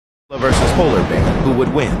Versus polar bear, who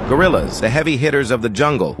would win? Gorillas, the heavy hitters of the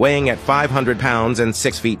jungle, weighing at 500 pounds and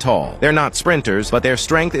 6 feet tall. They're not sprinters, but their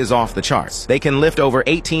strength is off the charts. They can lift over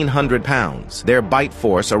 1,800 pounds. Their bite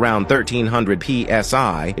force, around 1,300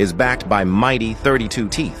 psi, is backed by mighty 32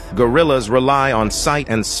 teeth. Gorillas rely on sight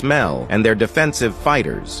and smell, and they're defensive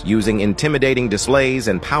fighters, using intimidating displays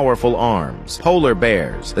and powerful arms. Polar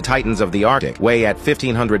bears, the titans of the Arctic, weigh at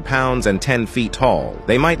 1,500 pounds and 10 feet tall.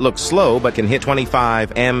 They might look slow, but can hit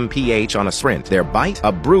 25 mph on a sprint. Their bite,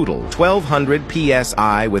 a brutal 1,200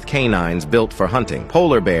 psi with canines built for hunting.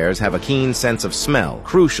 Polar bears have a keen sense of smell,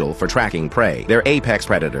 crucial for tracking prey. They're apex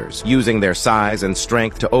predators, using their size and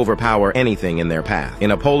strength to overpower anything in their path.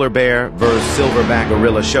 In a polar bear versus silverback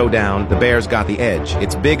gorilla showdown, the bear's got the edge.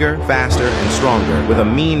 It's bigger, faster, and stronger, with a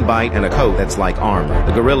mean bite and a coat that's like armor.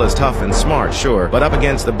 The gorilla's tough and smart, sure, but up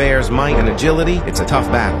against the bear's might and agility, it's a tough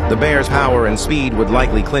battle. The bear's power and speed would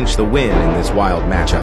likely clinch the win in this wild matchup.